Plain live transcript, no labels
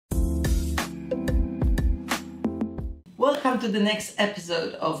Welcome to the next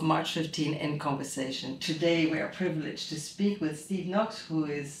episode of March 15 in Conversation. Today we are privileged to speak with Steve Knox, who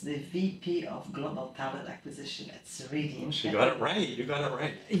is the VP of Global Talent Acquisition at Ceridian. She got it right. You got it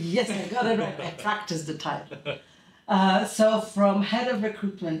right. Yes, I got it right. I practiced the title. So from head of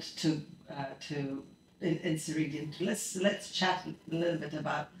recruitment to in Ceridian, let's chat a little bit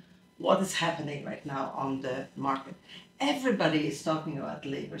about what is happening right now on the market. Everybody is talking about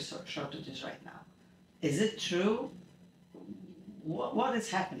labor shortages right now. Is it true? What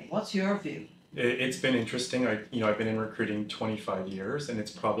is happening? What's your view? It's been interesting. I've been in recruiting 25 years, and it's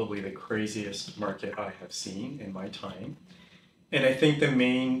probably the craziest market I have seen in my time. And I think the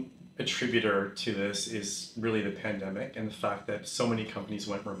main attributor to this is really the pandemic and the fact that so many companies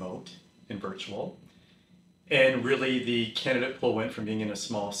went remote and virtual. And really the candidate pool went from being in a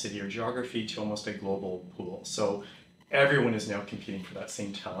small city or geography to almost a global pool. So everyone is now competing for that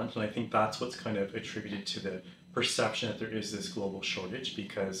same talent. And I think that's what's kind of attributed to the perception that there is this global shortage,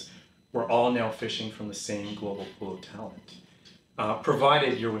 because we're all now fishing from the same global pool of talent,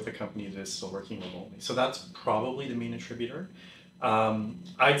 provided you're with a company that is still working remotely. So that's probably the main attributor.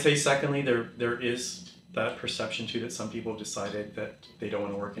 I'd say secondly, there is that perception too that some people have decided that they don't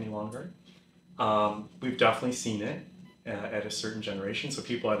want to work any longer. We've definitely seen it at a certain generation. So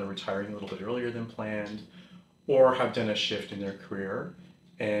people either retiring a little bit earlier than planned or have done a shift in their career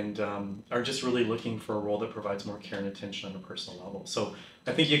and are just really looking for a role that provides more care and attention on a personal level. So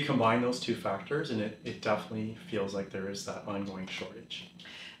I think you combine those two factors and it definitely feels like there is that ongoing shortage.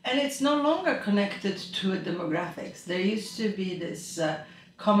 And it's no longer connected to demographics. There used to be this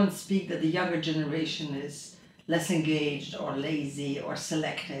common speak that the younger generation is less engaged or lazy or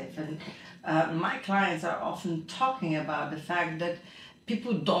selective. And my clients are often talking about the fact that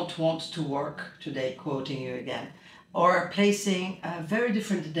people don't want to work today, quoting you again, or placing very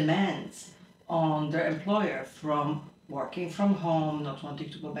different demands on their employer, from working from home, not wanting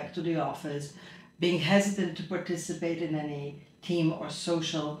to go back to the office, being hesitant to participate in any team or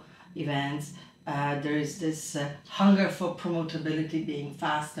social events. There is this hunger for promotability, being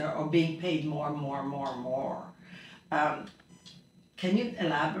faster or being paid more. Can you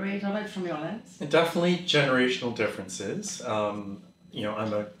elaborate on it from your lens? Definitely generational differences. I'm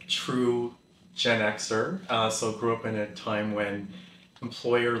a true Gen Xer, so grew up in a time when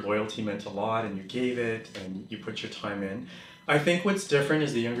employer loyalty meant a lot and you gave it and you put your time in. I think what's different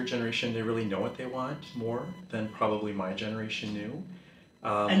is the younger generation, they really know what they want more than probably my generation knew.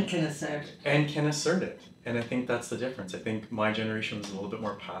 And can assert it. And can assert it. And I think that's the difference. I think my generation was a little bit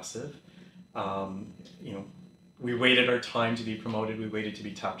more passive. We waited our time to be promoted. We waited to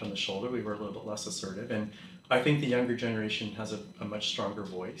be tapped on the shoulder. We were a little bit less assertive. And I think the younger generation has a much stronger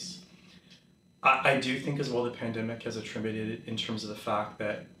voice. I do think as well the pandemic has attributed it in terms of the fact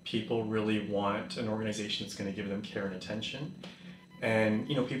that people really want an organization that's going to give them care and attention. And,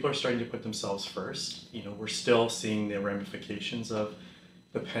 people are starting to put themselves first. We're still seeing the ramifications of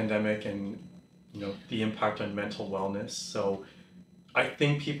the pandemic and, the impact on mental wellness. So I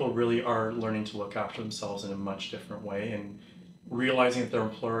think people really are learning to look after themselves in a much different way and realizing that their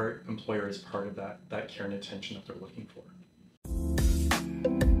employer is part of that care and attention that they're looking for.